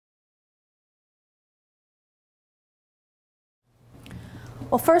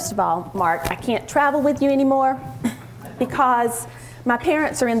Well, first of all, Mark, I can't travel with you anymore because my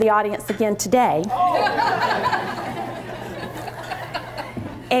parents are in the audience again today.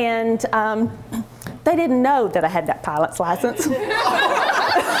 And they didn't know that I had that pilot's license.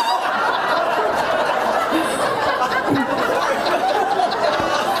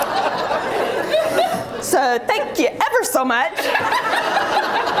 So thank you ever so much.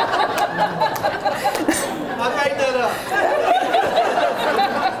 I made that up.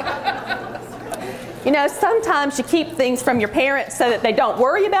 You know, sometimes you keep things from your parents so that they don't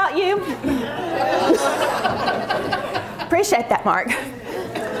worry about you. Appreciate that, Mark.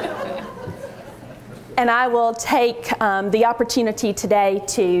 And I will take the opportunity today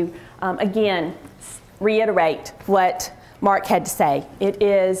to, again, reiterate what Mark had to say. It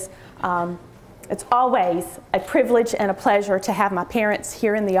is, it's always a privilege and a pleasure to have my parents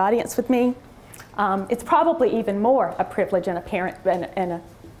here in the audience with me. It's probably even more a privilege and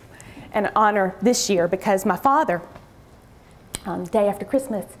and an honor this year because my father, day after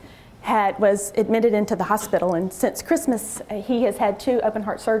Christmas, was admitted into the hospital, and since Christmas he has had 2 open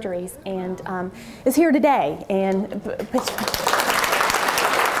heart surgeries and is here today.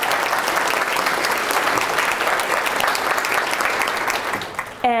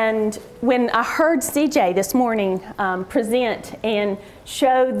 And when I heard CJ this morning present and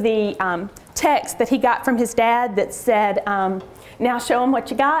show the text that he got from his dad that said, now show him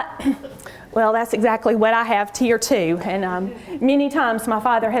what you got. Well, that's exactly what I have here too. And many times my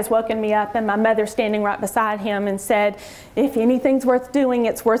father has woken me up and my mother standing right beside him and said, if anything's worth doing,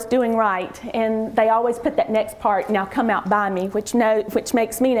 it's worth doing right. And they always put that next part, now come out by me, which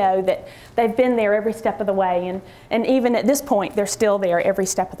makes me know that they've been there every step of the way. And even at this point, they're still there every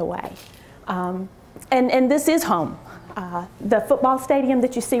step of the way. And this is home. The football stadium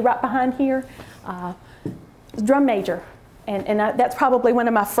that you see right behind here, drum major. And that's probably one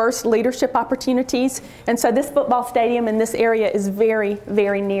of my first leadership opportunities. And so this football stadium in this area is very,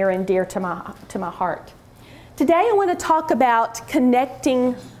 very near and dear to my heart. Today I want to talk about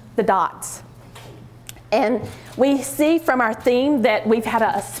connecting the dots. And we see from our theme that we've had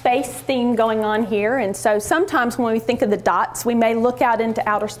a space theme going on here. And so sometimes when we think of the dots, we may look out into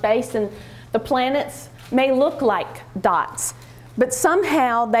outer space and the planets may look like dots. But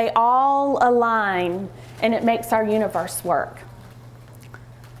somehow they all align and it makes our universe work.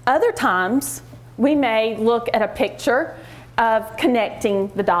 Other times, we may look at a picture of connecting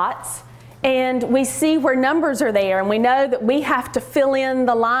the dots and we see where numbers are there and we know that we have to fill in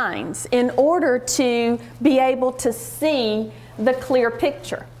the lines in order to be able to see the clear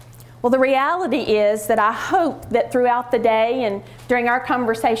picture. Well, the reality is that I hope that throughout the day and during our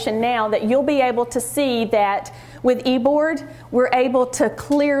conversation now that you'll be able to see that with eBOARD, we're able to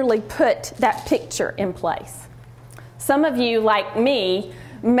clearly put that picture in place. Some of you, like me,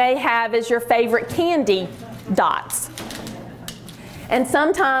 may have as your favorite candy dots. And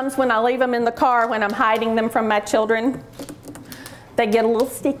sometimes when I leave them in the car, when I'm hiding them from my children, they get a little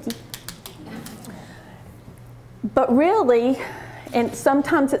sticky. But really, and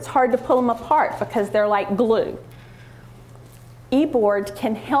sometimes it's hard to pull them apart because they're like glue. eBOARD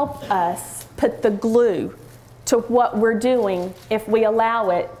can help us put the glue to what we're doing if we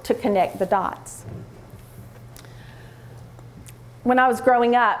allow it to connect the dots. When I was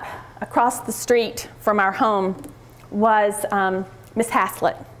growing up, across the street from our home was Miss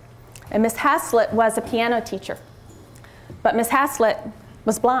Haslett. And Miss Haslett was a piano teacher. But Miss Haslett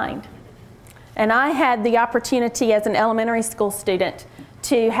was blind. And I had the opportunity as an elementary school student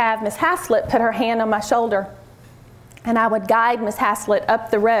to have Miss Haslett put her hand on my shoulder. And I would guide Miss Haslett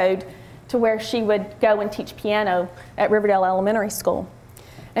up the road to where she would go and teach piano at Riverdale Elementary School.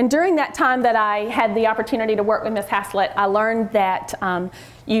 And during that time that I had the opportunity to work with Miss Haslett, I learned that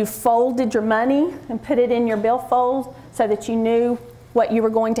you folded your money and put it in your billfold so that you knew what you were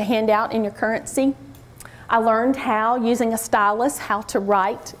going to hand out in your currency. I learned how, using a stylus, how to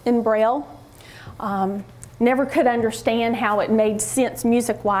write in Braille. Never could understand how it made sense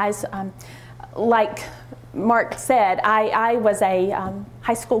music-wise. Like Mark said, I was a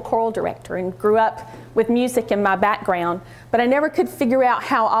high school choral director and grew up with music in my background, but I never could figure out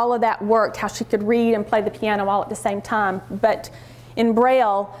how all of that worked, how she could read and play the piano all at the same time. But in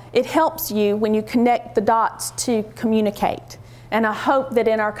Braille, it helps you when you connect the dots to communicate. And I hope that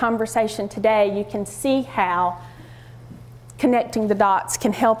in our conversation today, you can see how connecting the dots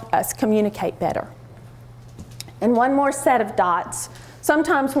can help us communicate better. And one more set of dots.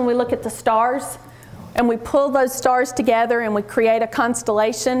 Sometimes when we look at the stars and we pull those stars together and we create a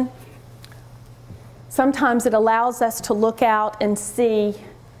constellation, sometimes it allows us to look out and see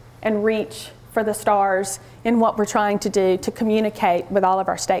and reach for the stars in what we're trying to do to communicate with all of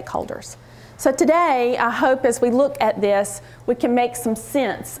our stakeholders. So today, I hope as we look at this, we can make some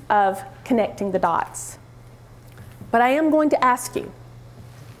sense of connecting the dots. But I am going to ask you,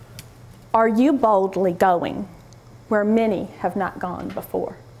 are you boldly going where many have not gone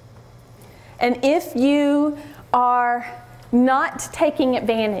before? And if you are not taking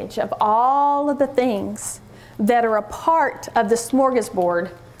advantage of all of the things that are a part of the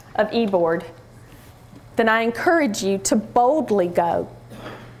smorgasbord of eBOARD, then I encourage you to boldly go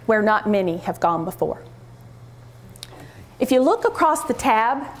where not many have gone before. If you look across the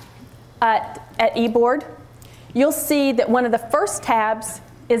tab at eBOARD, you'll see that one of the first tabs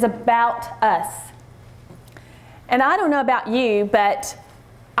is about us. And I don't know about you, but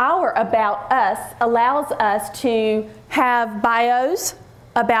our About Us allows us to have bios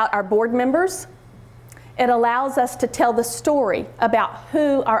about our board members. It allows us to tell the story about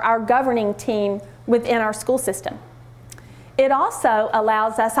who are our governing team within our school system. It also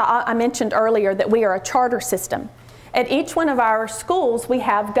allows us, I mentioned earlier that we are a charter system. At each one of our schools, we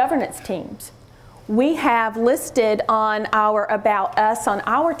have governance teams. We have listed on our About Us on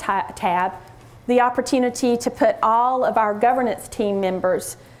our tab the opportunity to put all of our governance team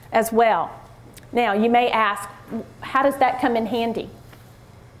members as well. Now, you may ask, how does that come in handy?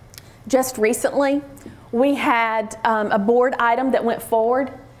 Just recently, we had a board item that went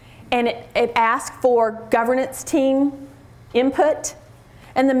forward, and it asked for governance team input,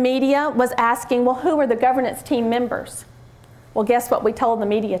 and the media was asking, well, who are the governance team members? Well, guess what we told the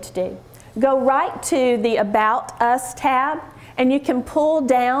media to do? Go right to the About Us tab, and you can pull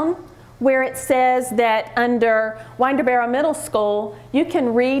down where it says that under Barrow Middle School, you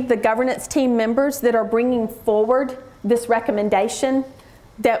can read the governance team members that are bringing forward this recommendation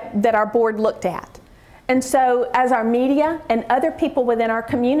that our board looked at. And so as our media and other people within our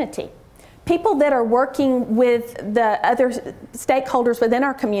community, people that are working with the other stakeholders within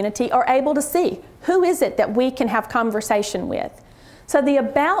our community are able to see who is it that we can have conversation with. So the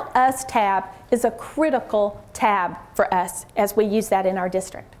About Us tab is a critical tab for us as we use that in our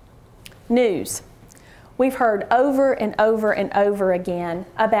district. News. We've heard over and over and over again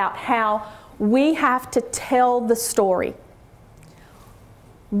about how we have to tell the story.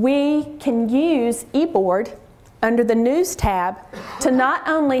 We can use eBOARD under the News tab to not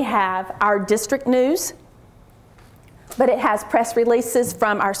only have our district news, but it has press releases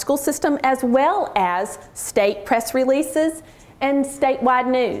from our school system as well as state press releases and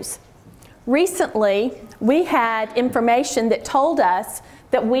statewide news. Recently, we had information that told us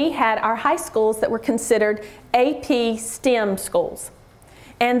that we had our high schools that were considered AP STEM schools,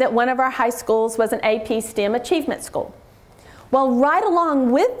 and that one of our high schools was an AP STEM achievement school. Well, right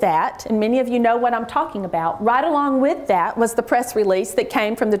along with that, and many of you know what I'm talking about, right along with that was the press release that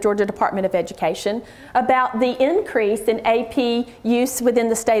came from the Georgia Department of Education about the increase in AP use within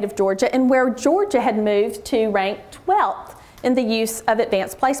the state of Georgia, and where Georgia had moved to rank 12th in the use of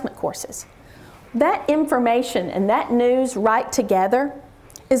advanced placement courses. That information and that news right together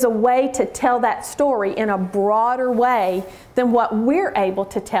is a way to tell that story in a broader way than what we're able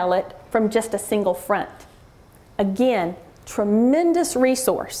to tell it from just a single front. Again, tremendous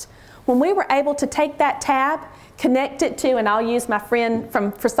resource. When we were able to take that tab, connect it to, and I'll use my friend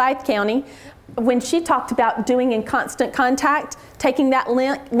from Forsyth County, when she talked about doing in constant contact, taking that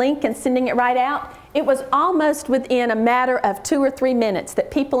link and sending it right out, it was almost within a matter of 2 or 3 minutes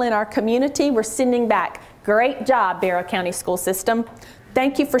that people in our community were sending back, great job, Barrow County School System.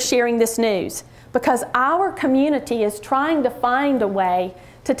 Thank you for sharing this news, because our community is trying to find a way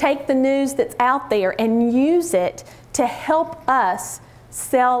to take the news that's out there and use it to help us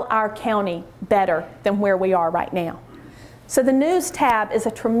sell our county better than where we are right now. So the News tab is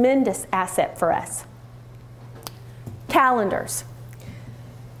a tremendous asset for us. Calendars.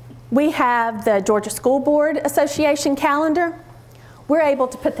 We have the Georgia School Board Association calendar. We're able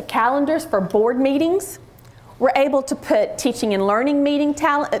to put the calendars for board meetings. We're able to put teaching and learning meeting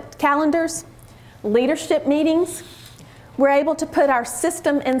calendars, leadership meetings. We're able to put our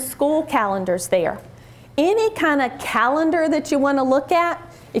system and school calendars there. Any kind of calendar that you want to look at,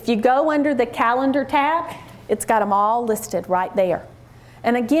 if you go under the calendar tab, it's got them all listed right there.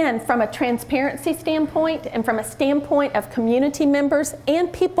 And again, from a transparency standpoint and from a standpoint of community members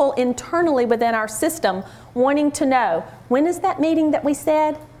and people internally within our system wanting to know, when is that meeting that we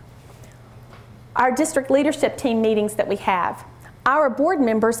said? Our district leadership team meetings that we have. Our board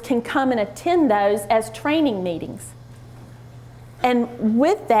members can come and attend those as training meetings. And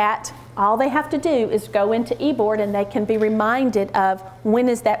with that, all they have to do is go into eBOARD and they can be reminded of when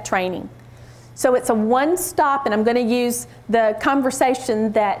is that training. So it's a one-stop, and I'm going to use the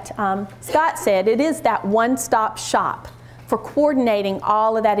conversation that Scott said. It is that one-stop shop for coordinating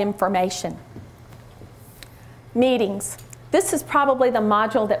all of that information. Meetings. This is probably the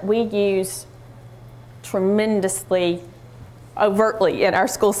module that we use tremendously overtly in our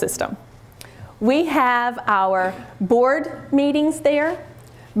school system. We have our board meetings there,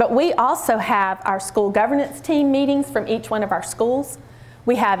 but we also have our school governance team meetings from each one of our schools.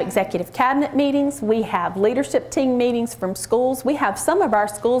 We have executive cabinet meetings. We have leadership team meetings from schools. We have some of our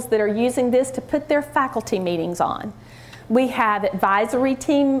schools that are using this to put their faculty meetings on. We have advisory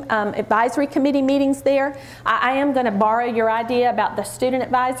committee meetings there. I am going to borrow your idea about the student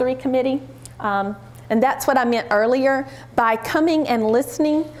advisory committee. And that's what I meant earlier. By coming and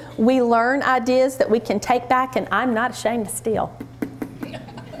listening, we learn ideas that we can take back, and I'm not ashamed to steal.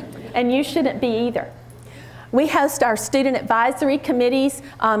 And you shouldn't be either. We host our student advisory committees.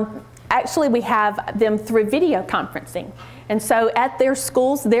 Actually, we have them through video conferencing. And so at their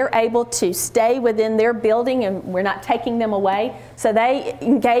schools, they're able to stay within their building, and we're not taking them away. So they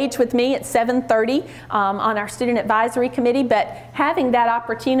engage with me at 7:30 on our student advisory committee. But having that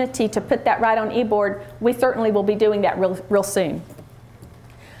opportunity to put that right on eBOARD, we certainly will be doing that real soon.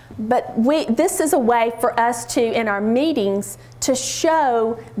 But this is a way for us to, in our meetings, to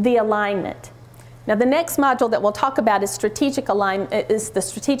show the alignment. Now, the next module that we'll talk about is strategic alignment, is the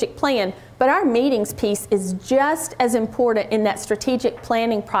strategic plan, but our meetings piece is just as important in that strategic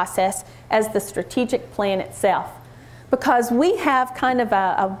planning process as the strategic plan itself. Because we have kind of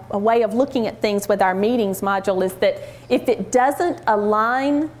a way of looking at things with our meetings module is that if it doesn't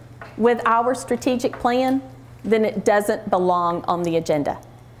align with our strategic plan, then it doesn't belong on the agenda.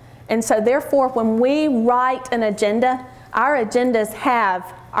 And so therefore, when we write an agenda, our agendas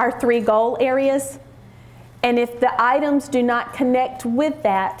have our 3 goal areas, and if the items do not connect with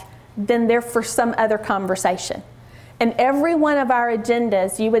that, then they're for some other conversation. And every one of our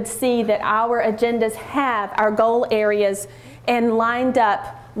agendas, you would see that our agendas have our goal areas and lined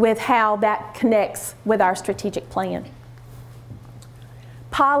up with how that connects with our strategic plan.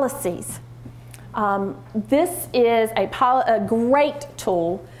 Policies. This is a great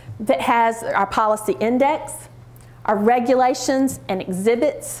tool that has our policy index, our regulations and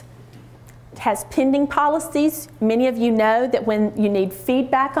exhibits. It has pending policies. Many of you know that when you need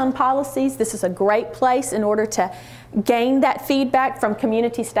feedback on policies, this is a great place in order to gain that feedback from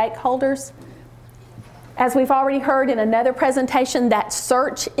community stakeholders. As we've already heard in another presentation, that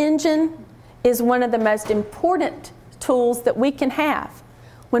search engine is one of the most important tools that we can have.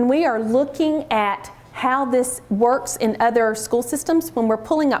 When we are looking at how this works in other school systems, when we're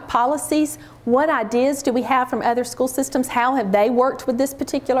pulling up policies, what ideas do we have from other school systems? How have they worked with this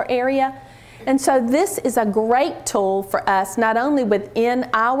particular area? And so this is a great tool for us, not only within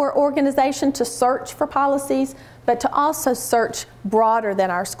our organization to search for policies, but to also search broader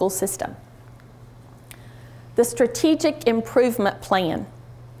than our school system. The strategic improvement plan.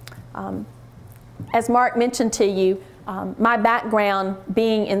 As Mark mentioned to you, my background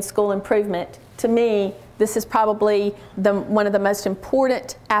being in school improvement, to me, this is probably one of the most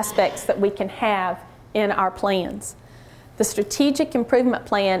important aspects that we can have in our plans. The strategic improvement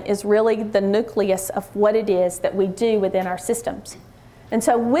plan is really the nucleus of what it is that we do within our systems. And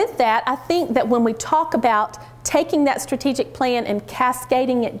so with that, I think that when we talk about taking that strategic plan and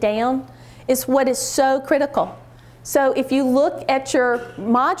cascading it down is what is so critical. So if you look at your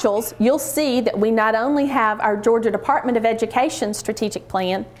modules, you'll see that we not only have our Georgia Department of Education strategic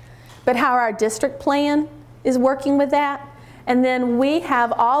plan, but how our district plan is working with that. And then we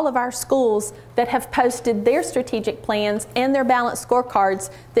have all of our schools that have posted their strategic plans and their balanced scorecards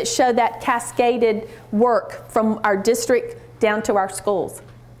that show that cascaded work from our district down to our schools.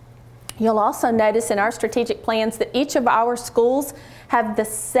 You'll also notice in our strategic plans that each of our schools have the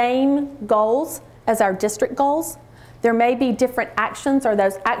same goals as our district goals. There may be different actions, or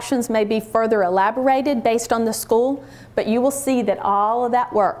those actions may be further elaborated based on the school, but you will see that all of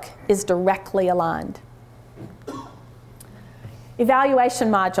that work is directly aligned. Evaluation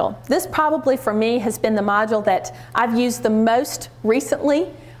module. This probably for me has been the module that I've used the most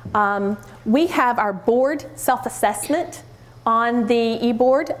recently. We have our board self-assessment on the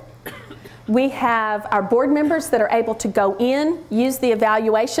eBOARD. We have our board members that are able to go in, use the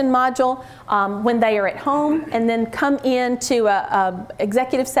evaluation module when they are at home, and then come into an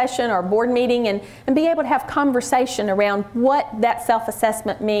executive session or board meeting and be able to have conversation around what that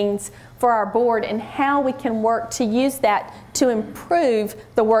self-assessment means for our board and how we can work to use that to improve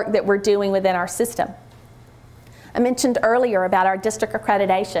the work that we're doing within our system. I mentioned earlier about our district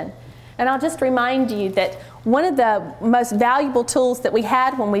accreditation. And I'll just remind you that One of the most valuable tools that we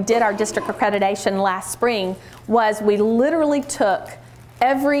had when we did our district accreditation last spring was we literally took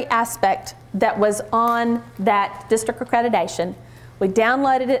every aspect that was on that district accreditation. We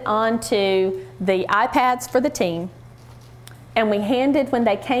downloaded it onto the iPads for the team, and we handed, when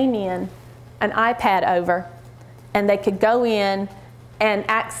they came in, an iPad over, and they could go in and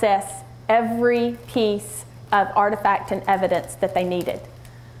access every piece of artifact and evidence that they needed.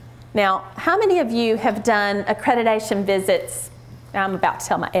 Now, how many of you have done accreditation visits? Now, I'm about to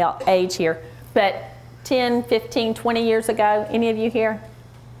tell my age here, but 10, 15, 20 years ago? Any of you here?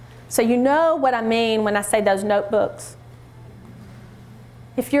 So you know what I mean when I say those notebooks.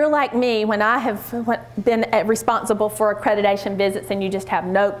 If you're like me, when I have been responsible for accreditation visits and you just have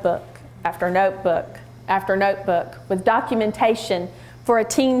notebook after notebook after notebook with documentation for a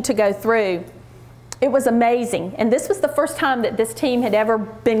team to go through, it was amazing. And this was the first time that this team had ever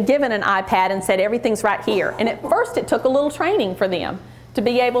been given an iPad and said everything's right here. And at first it took a little training for them to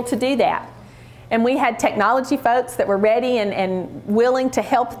be able to do that. And we had technology folks that were ready and willing to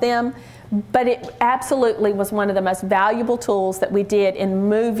help them. But it absolutely was one of the most valuable tools that we did in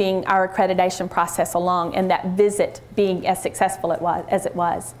moving our accreditation process along, and that visit being as successful as it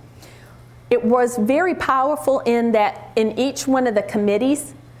was. It was very powerful in that in each one of the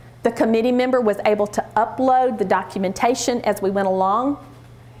committees, the committee member was able to upload the documentation as we went along,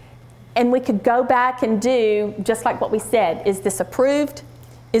 and we could go back and do just like what we said. Is this approved?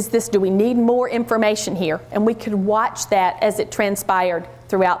 Do we need more information here? And we could watch that as it transpired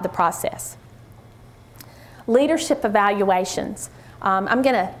throughout the process. Leadership evaluations. I'm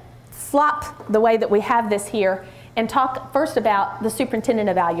going to flop the way that we have this here and talk first about the superintendent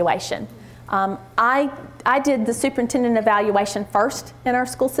evaluation. I did the superintendent evaluation first in our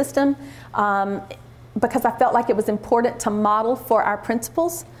school system because I felt like it was important to model for our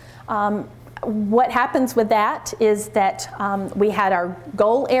principals. What happens with that is that we had our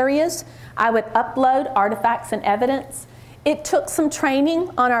goal areas. I would upload artifacts and evidence. It took some training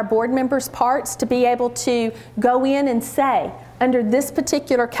on our board members' parts to be able to go in and say, under this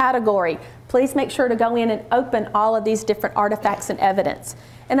particular category, please make sure to go in and open all of these different artifacts and evidence.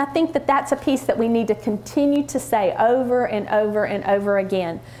 And I think that that's a piece that we need to continue to say over and over and over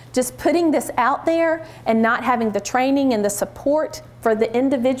again. Just putting this out there and not having the training and the support for the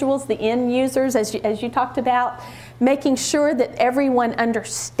individuals, the end users, as you talked about, making sure that everyone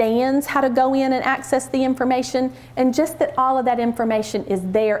understands how to go in and access the information, and just that all of that information is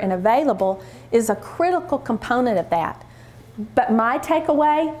there and available is a critical component of that. But my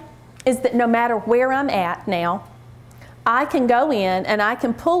takeaway is that no matter where I'm at now, I can go in and I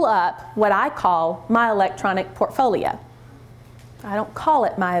can pull up what I call my electronic portfolio. I don't call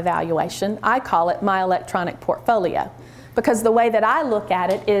it my evaluation, I call it my electronic portfolio. Because the way that I look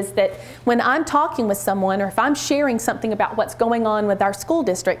at it is that when I'm talking with someone, or if I'm sharing something about what's going on with our school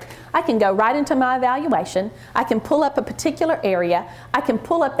district, I can go right into my evaluation, I can pull up a particular area, I can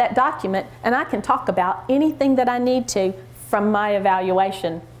pull up that document, and I can talk about anything that I need to from my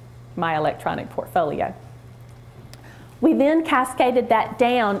evaluation, my electronic portfolio. We then cascaded that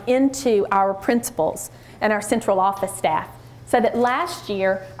down into our principals and our central office staff, so that last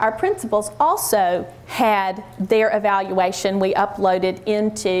year our principals also had their evaluation we uploaded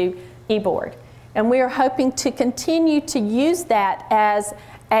into eBOARD. And we are hoping to continue to use that as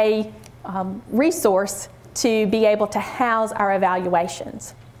a resource to be able to house our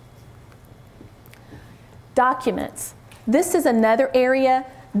evaluations. Documents. This is another area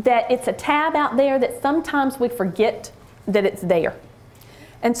that it's a tab out there that sometimes we forget that it's there.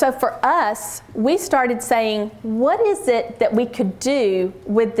 And so for us, we started saying, what is it that we could do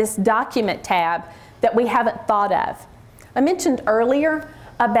with this document tab that we haven't thought of? I mentioned earlier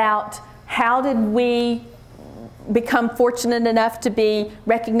about how did we become fortunate enough to be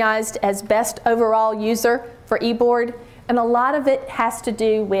recognized as best overall user for eBOARD, and a lot of it has to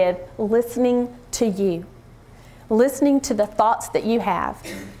do with listening to you, listening to the thoughts that you have.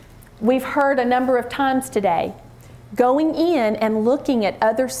 We've heard a number of times today, going in and looking at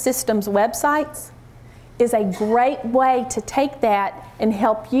other systems' websites is a great way to take that and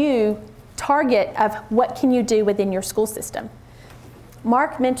help you target of what can you do within your school system.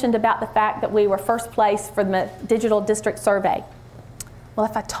 Mark mentioned about the fact that we were first place for the Digital District Survey. Well,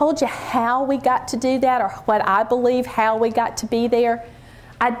 if I told you how we got to do that, or what I believe how we got to be there,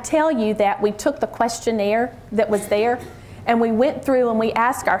 I'd tell you that we took the questionnaire that was there and we went through and we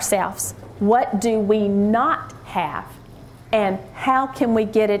asked ourselves, what do we not have and how can we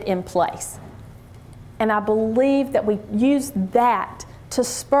get it in place? And I believe that we used that to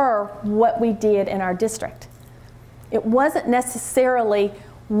spur what we did in our district. It wasn't necessarily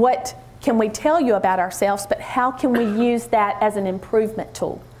what can we tell you about ourselves, but how can we use that as an improvement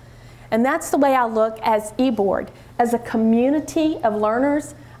tool? And that's the way I look as eBOARD. As a community of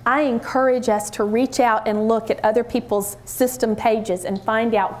learners, I encourage us to reach out and look at other people's system pages and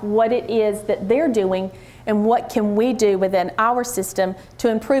find out what it is that they're doing and what can we do within our system to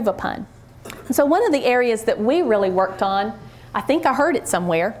improve upon. And so one of the areas that we really worked on, I think I heard it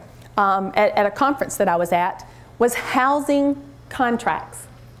somewhere at a conference that I was at, was housing contracts.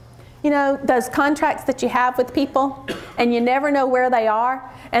 You know, those contracts that you have with people and you never know where they are,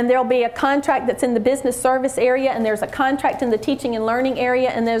 and there'll be a contract that's in the business service area, and there's a contract in the teaching and learning area,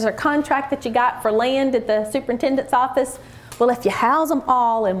 and there's a contract that you got for land at the superintendent's office. Well, if you house them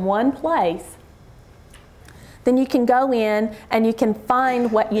all in one place, then you can go in and you can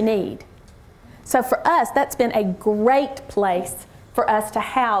find what you need. So for us, that's been a great place for us to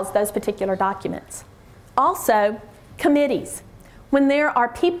house those particular documents. Also, committees. When there are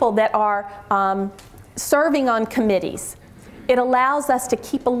people that are serving on committees, it allows us to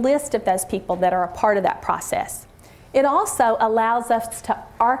keep a list of those people that are a part of that process. It also allows us to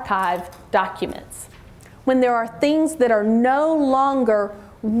archive documents. When there are things that are no longer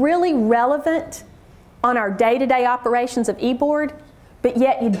really relevant on our day-to-day operations of eBOARD, but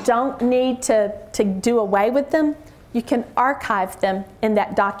yet you don't need to do away with them, you can archive them in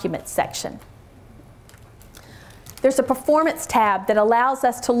that documents section. There's a performance tab that allows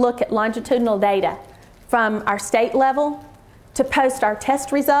us to look at longitudinal data from our state level, to post our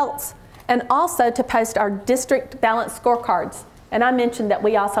test results, and also to post our district balance scorecards. And I mentioned that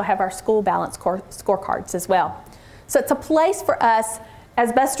we also have our school balance scorecards as well. So it's a place for us,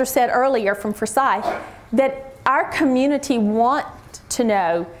 as Buster said earlier from Forsyth, that our community want to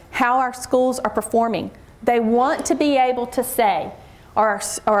know how our schools are performing. They want to be able to say, are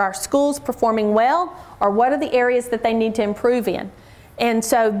our schools performing well, or what are the areas that they need to improve in? And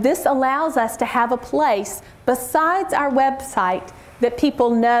so this allows us to have a place besides our website that people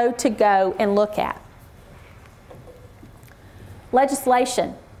know to go and look at.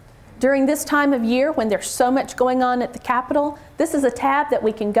 Legislation. During this time of year when there's so much going on at the Capitol, this is a tab that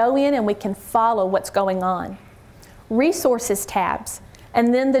we can go in and we can follow what's going on. Resources tabs,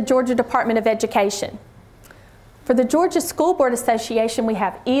 and then the Georgia Department of Education. For the Georgia School Board Association, we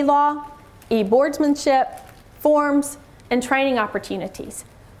have e-law, e-boardsmanship, forms, and training opportunities.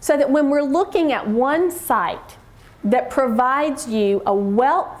 So that when we're looking at one site that provides you a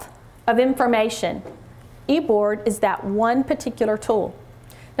wealth of information, eBOARD is that one particular tool.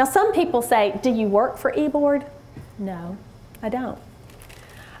 Now some people say, do you work for eBOARD? No, I don't.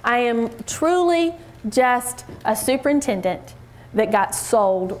 I am truly just a superintendent that got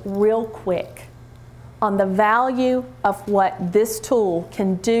sold real quick on the value of what this tool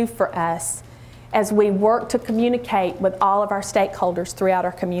can do for us as we work to communicate with all of our stakeholders throughout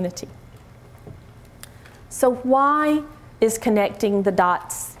our community. So why is connecting the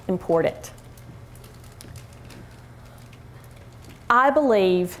dots important? I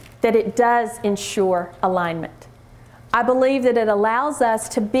believe that it does ensure alignment. I believe that it allows us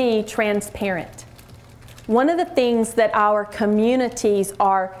to be transparent. One of the things that our communities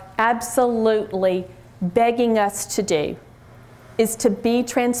are absolutely begging us to do is to be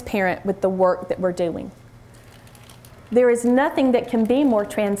transparent with the work that we're doing. There is nothing that can be more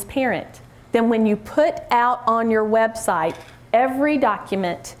transparent than when you put out on your website every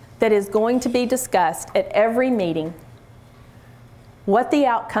document that is going to be discussed at every meeting, what the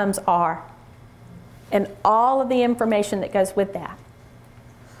outcomes are, and all of the information that goes with that.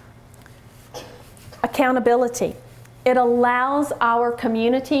 Accountability. It allows our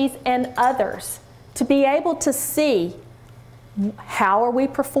communities and others to be able to see how are we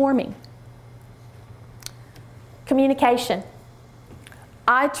performing. Communication.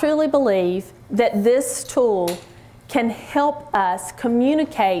 I truly believe that this tool can help us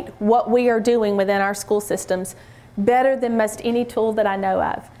communicate what we are doing within our school systems better than most any tool that I know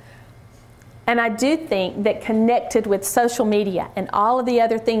of. And I do think that connected with social media and all of the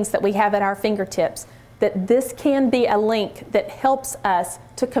other things that we have at our fingertips, that this can be a link that helps us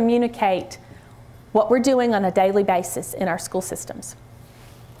to communicate what we're doing on a daily basis in our school systems.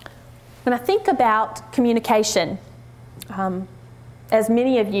 When I think about communication, as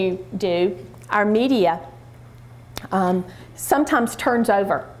many of you do, our media sometimes turns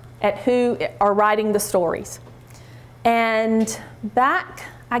over at who are writing the stories. And back,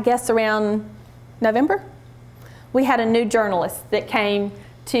 I guess around November, we had a new journalist that came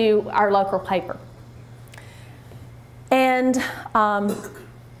to our local paper. And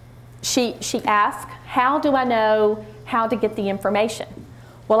she asked, how do I know how to get the information?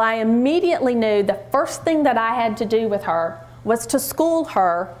 Well, I immediately knew the first thing that I had to do with her was to school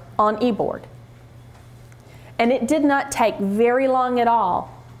her on eBOARD. And it did not take very long at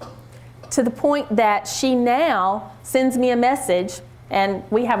all, to the point that she now sends me a message, and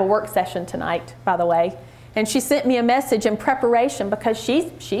we have a work session tonight, by the way, and she sent me a message in preparation because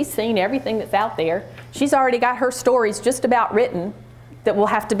she's seen everything that's out there. She's already got her stories just about written that will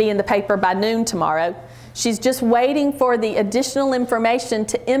have to be in the paper by noon tomorrow. She's just waiting for the additional information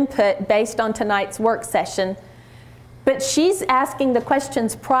to input based on tonight's work session. But she's asking the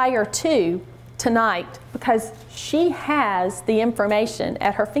questions prior to tonight because she has the information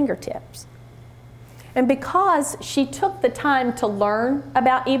at her fingertips. And because she took the time to learn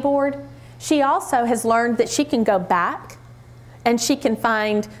about eBOARD, she also has learned that she can go back and she can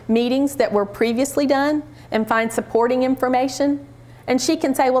find meetings that were previously done and find supporting information. And she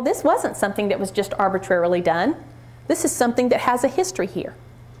can say, well, this wasn't something that was just arbitrarily done. This is something that has a history here.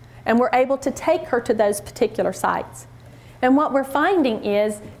 And we're able to take her to those particular sites. And what we're finding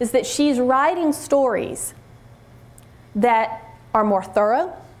is that she's writing stories that are more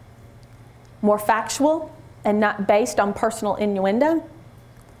thorough, more factual, and not based on personal innuendo,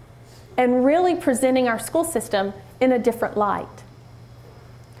 and really presenting our school system in a different light.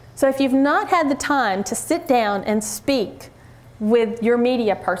 So if you've not had the time to sit down and speak with your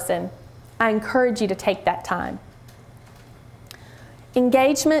media person, I encourage you to take that time.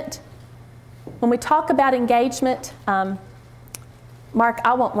 Engagement. When we talk about engagement, Mark,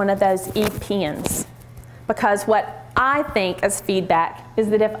 I want one of those e-pens, because what I think as feedback is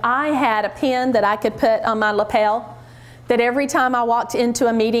that if I had a pen that I could put on my lapel, that every time I walked into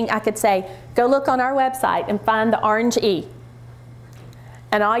a meeting I could say, go look on our website and find the orange E.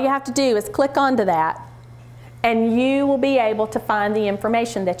 And all you have to do is click onto that and you will be able to find the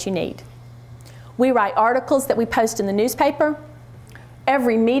information that you need. We write articles that we post in the newspaper.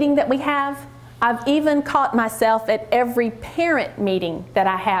 Every meeting that we have, I've even caught myself at every parent meeting that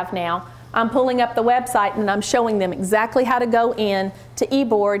I have now. I'm pulling up the website and I'm showing them exactly how to go in to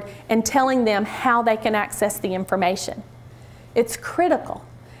eBOARD and telling them how they can access the information. It's critical.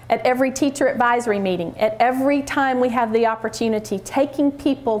 At every teacher advisory meeting, at every time we have the opportunity, taking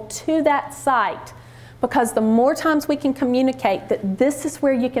people to that site, because the more times we can communicate that this is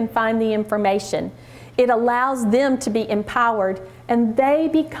where you can find the information, it allows them to be empowered and they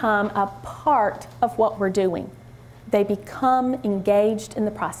become a part of what we're doing. They become engaged in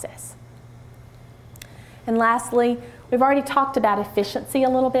the process. And lastly, we've already talked about efficiency a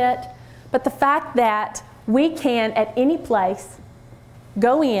little bit, but the fact that we can at any place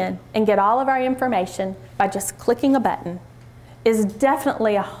go in and get all of our information by just clicking a button is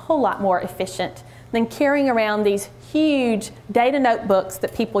definitely a whole lot more efficient than carrying around these huge data notebooks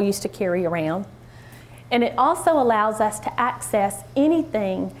that people used to carry around. And it also allows us to access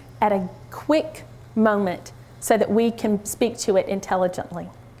anything at a quick moment so that we can speak to it intelligently.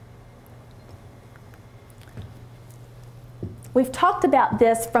 We've talked about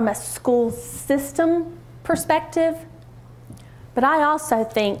this from a school system perspective, but I also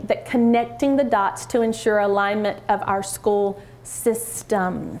think that connecting the dots to ensure alignment of our school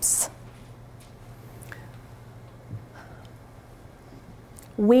systems.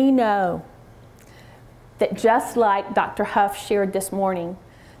 We know that just like Dr. Huff shared this morning,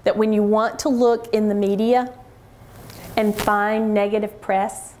 that when you want to look in the media and find negative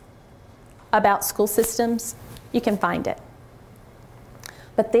press about school systems, you can find it.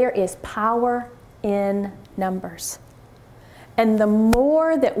 But there is power in numbers. And the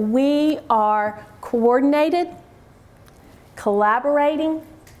more that we are coordinated, collaborating,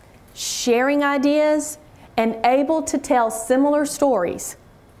 sharing ideas, and able to tell similar stories,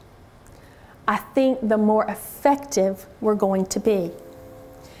 I think the more effective we're going to be.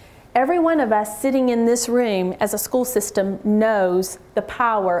 Every one of us sitting in this room as a school system knows the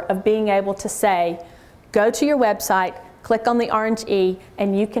power of being able to say, go to your website, click on the orange E,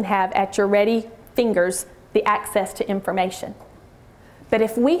 and you can have at your ready fingers the access to information. But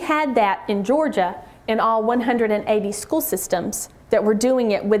if we had that in Georgia in all 180 school systems, that we're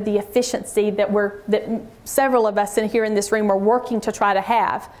doing it with the efficiency that several of us here in this room are working to try to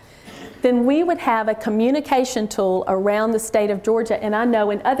have, then we would have a communication tool around the state of Georgia, and I know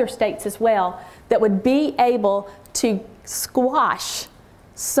in other states as well, that would be able to squash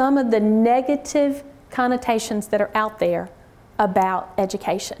some of the negative connotations that are out there about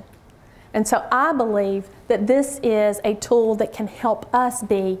education. And so I believe that this is a tool that can help us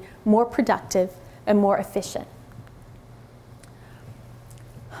be more productive and more efficient.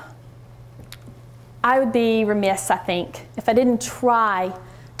 I would be remiss, I think, if I didn't try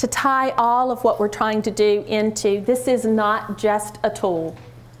to tie all of what we're trying to do into, this is not just a tool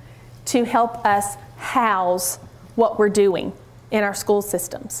to help us house what we're doing. in our school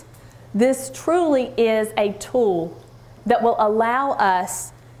systems. This truly is a tool that will allow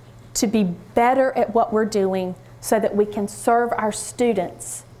us to be better at what we're doing so that we can serve our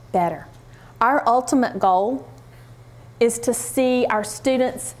students better. Our ultimate goal is to see our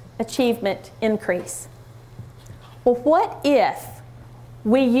students' achievement increase. Well, what if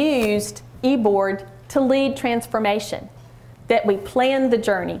we used eBOARD to lead transformation? That we planned the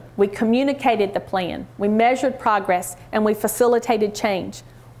journey, we communicated the plan, we measured progress, and we facilitated change.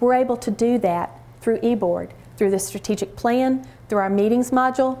 We're able to do that through eBOARD, through the strategic plan, through our meetings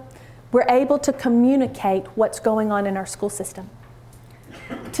module. We're able to communicate what's going on in our school system.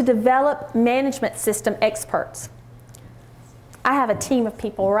 To develop management system experts. I have a team of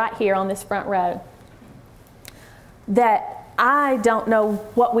people right here on this front row that I don't know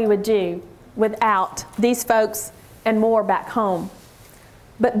what we would do without these folks and more back home.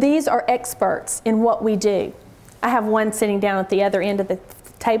 But these are experts in what we do. I have one sitting down at the other end of the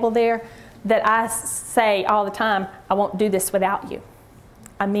table there that I say all the time, I won't do this without you.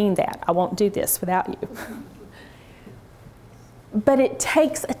 I mean that. I won't do this without you. But it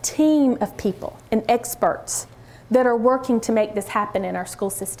takes a team of people and experts that are working to make this happen in our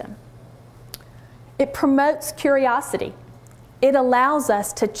school system. It promotes curiosity. It allows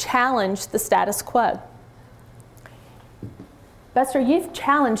us to challenge the status quo. Buster, you've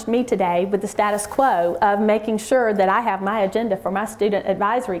challenged me today with the status quo of making sure that I have my agenda for my student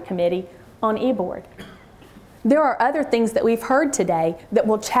advisory committee on eBOARD. There are other things that we've heard today that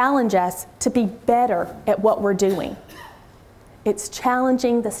will challenge us to be better at what we're doing. It's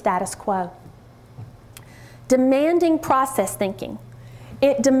challenging the status quo. Demanding process thinking.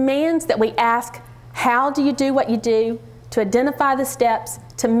 It demands that we ask, how do you do what you do, to identify the steps,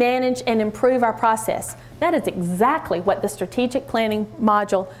 to manage and improve our process. That is exactly what the strategic planning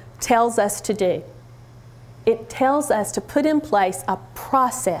module tells us to do. It tells us to put in place a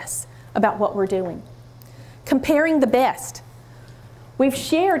process about what we're doing. Comparing the best. We've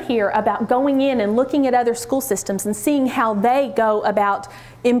shared here about going in and looking at other school systems and seeing how they go about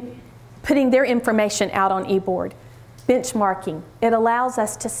putting their information out on eBOARD. Benchmarking. It allows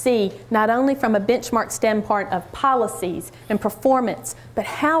us to see not only from a benchmark standpoint of policies and performance, but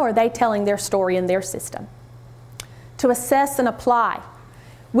how are they telling their story in their system. To assess and apply.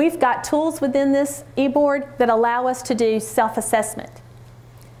 We've got tools within this eBOARD that allow us to do self-assessment.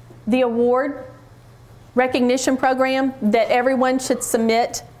 The award recognition program that everyone should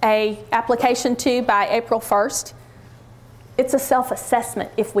submit an application to by April 1st, it's a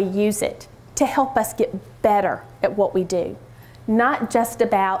self-assessment if we use it to help us get better at what we do. Not just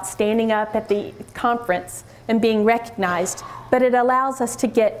about standing up at the conference and being recognized, but it allows us to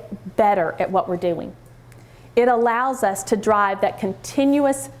get better at what we're doing. It allows us to drive that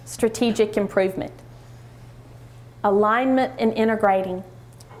continuous strategic improvement. Alignment and integrating,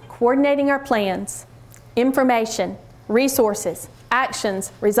 coordinating our plans, information, resources,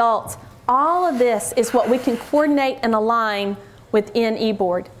 actions, results, all of this is what we can coordinate and align within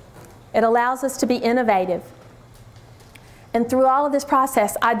eBOARD. It allows us to be innovative. And through all of this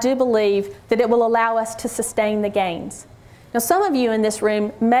process, I do believe that it will allow us to sustain the gains. Now, some of you in this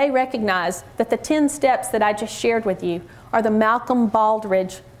room may recognize that the 10 steps that I just shared with you are the Malcolm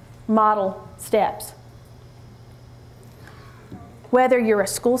Baldrige model steps. Whether you're a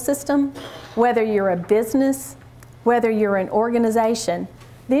school system, whether you're a business, whether you're an organization,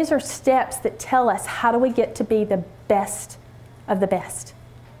 these are steps that tell us how do we get to be the best of the best.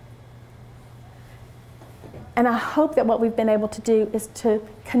 And I hope that what we've been able to do is to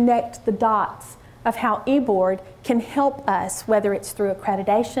connect the dots of how eBOARD can help us, whether it's through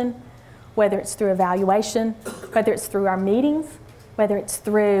accreditation, whether it's through evaluation, whether it's through our meetings, whether it's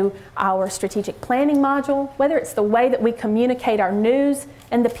through our strategic planning module, whether it's the way that we communicate our news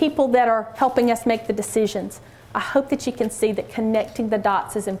and the people that are helping us make the decisions. I hope that you can see that connecting the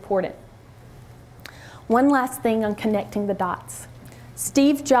dots is important. One last thing on connecting the dots.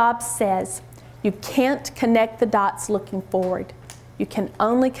 Steve Jobs says, you can't connect the dots looking forward. You can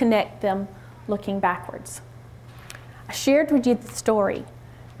only connect them looking backwards. I shared with you the story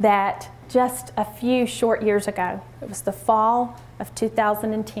that just a few short years ago, it was the fall of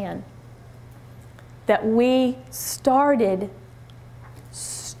 2010, that we started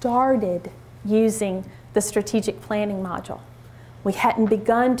using the strategic planning module. We hadn't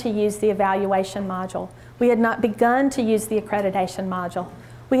begun to use the evaluation module. We had not begun to use the accreditation module.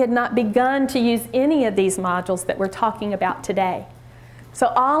 We had not begun to use any of these modules that we're talking about today. So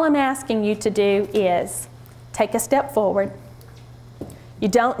all I'm asking you to do is take a step forward. You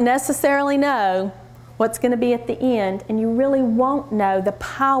don't necessarily know what's going to be at the end, and you really won't know the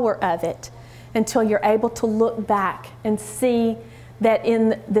power of it until you're able to look back and see that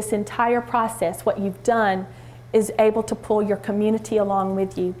in this entire process, what you've done is able to pull your community along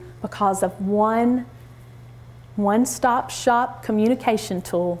with you because of one-stop shop communication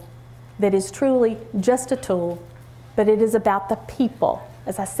tool that is truly just a tool, but it is about the people,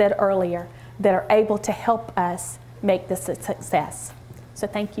 as I said earlier, that are able to help us make this a success. So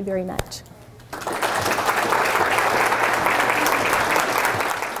thank you very much.